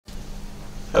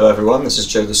Hello everyone, this is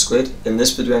Joe the Squid. In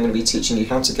this video I'm going to be teaching you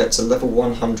how to get to level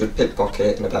 100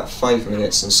 pickpocket in about 5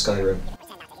 minutes in Skyrim.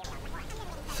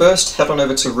 First, head on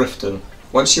over to Riften.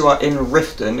 Once you are in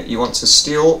Riften, you want to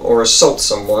steal or assault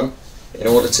someone in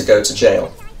order to go to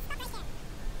jail.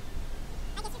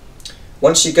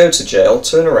 Once you go to jail,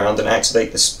 turn around and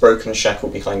activate this broken shackle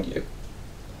behind you.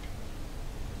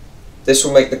 This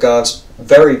will make the guards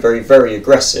very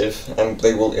aggressive and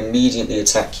they will immediately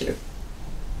attack you.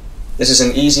 This is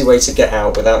an easy way to get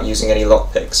out without using any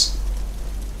lockpicks.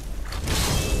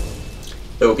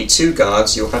 There will be 2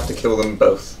 guards, you'll have to kill them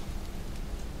both.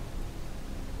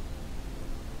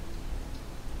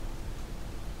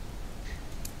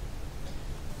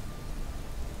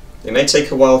 They may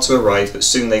take a while to arrive, but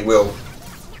soon they will.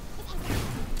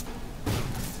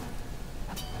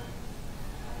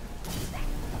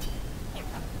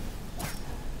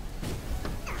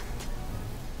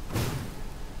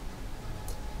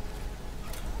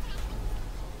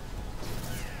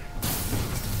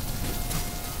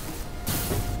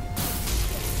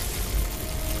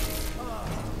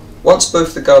 Once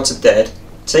both the guards are dead,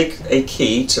 take a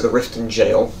key to the Riften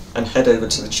jail and head over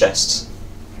to the chests.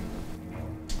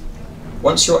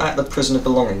 Once you're at the prisoner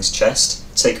belongings chest,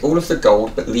 take all of the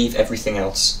gold but leave everything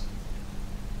else.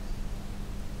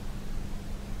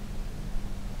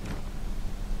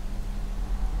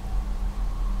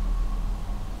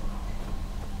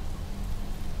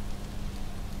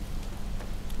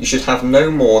 You should have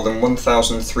no more than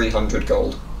 1,300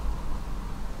 gold.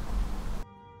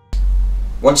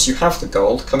 Once you have the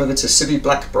gold, come over to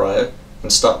Sibbi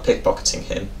and start pickpocketing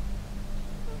him.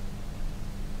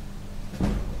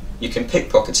 You can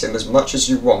pickpocket him as much as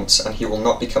you want and he will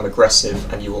not become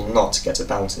aggressive and you will not get a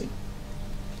bounty.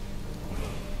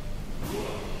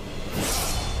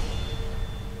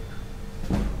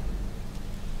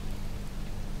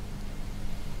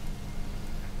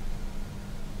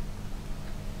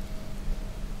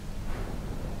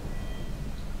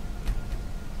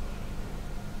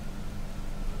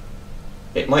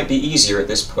 It might be easier at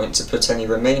this point to put any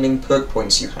remaining perk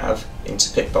points you have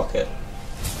into pickpocket.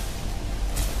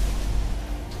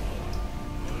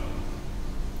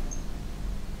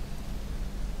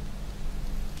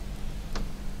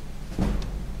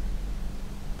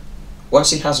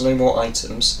 Once he has no more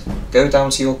items, go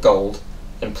down to your gold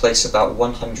and place about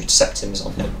 100 Septims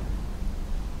on him.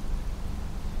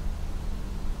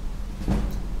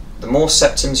 The more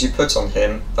Septims you put on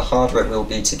him, the harder it will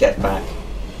be to get back.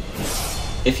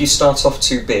 If you start off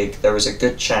too big, there is a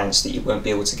good chance that you won't be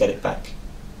able to get it back.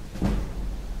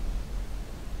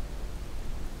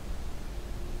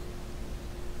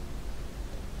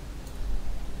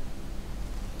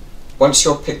 Once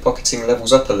your pickpocketing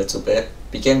levels up a little bit,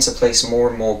 begin to place more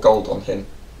and more gold on him.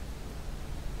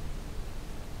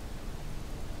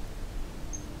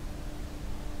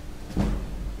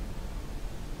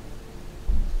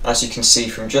 As you can see,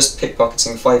 from just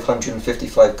pickpocketing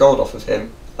 555 gold off of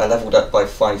him, I leveled up by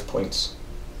 5 points.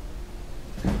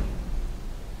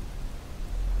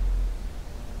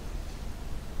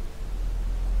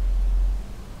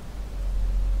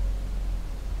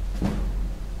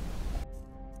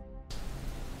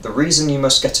 The reason you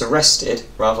must get arrested,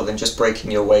 rather than just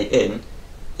breaking your way in,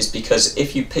 is because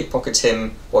if you pickpocket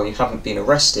him while you haven't been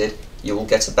arrested, you will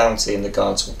get a bounty and the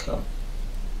guards will come.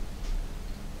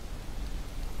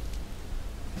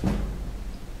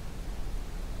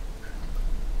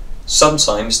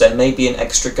 Sometimes there may be an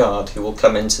extra guard who will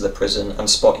come into the prison and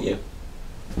spot you.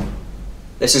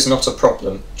 This is not a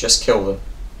problem, just kill them.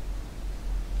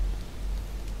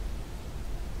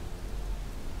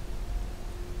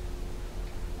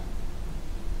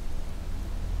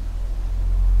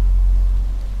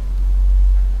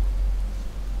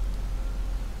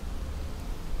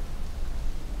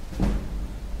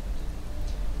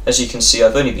 As you can see,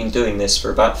 I've only been doing this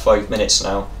for about 5 minutes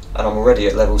now, and I'm already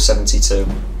at level 72.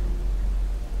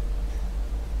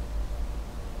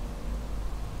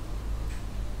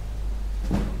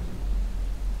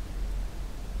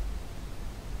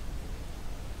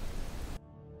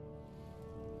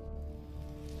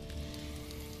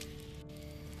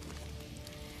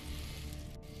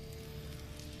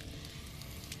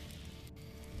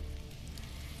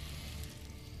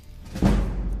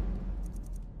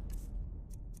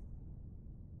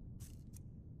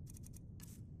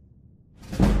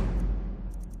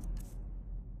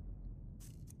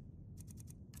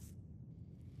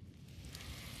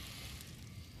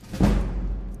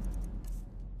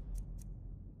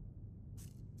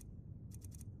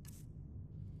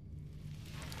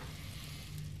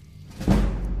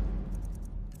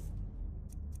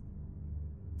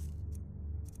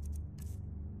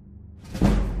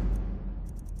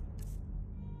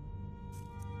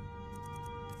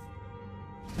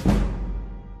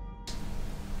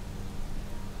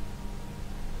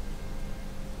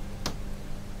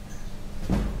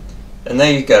 And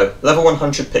there you go, level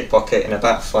 100 pickpocket in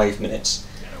about 5 minutes.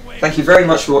 Thank you very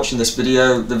much for watching this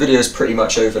video. The video is pretty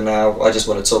much over now. I just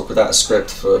want to talk without a script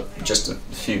for just a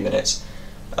few minutes.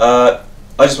 I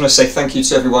just want to say thank you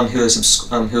to everyone who has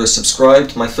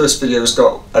subscribed. My first video has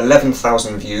got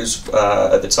 11,000 views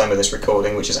at the time of this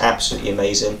recording, which is absolutely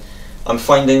amazing. I'm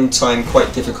finding time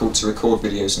quite difficult to record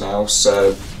videos now,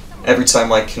 so every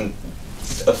time I can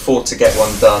afford to get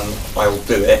one done, I will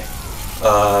do it.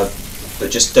 But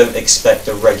just don't expect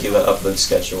a regular upload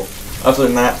schedule. Other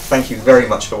than that, thank you very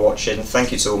much for watching.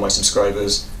 Thank you to all my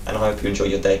subscribers, and I hope you enjoy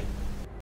your day.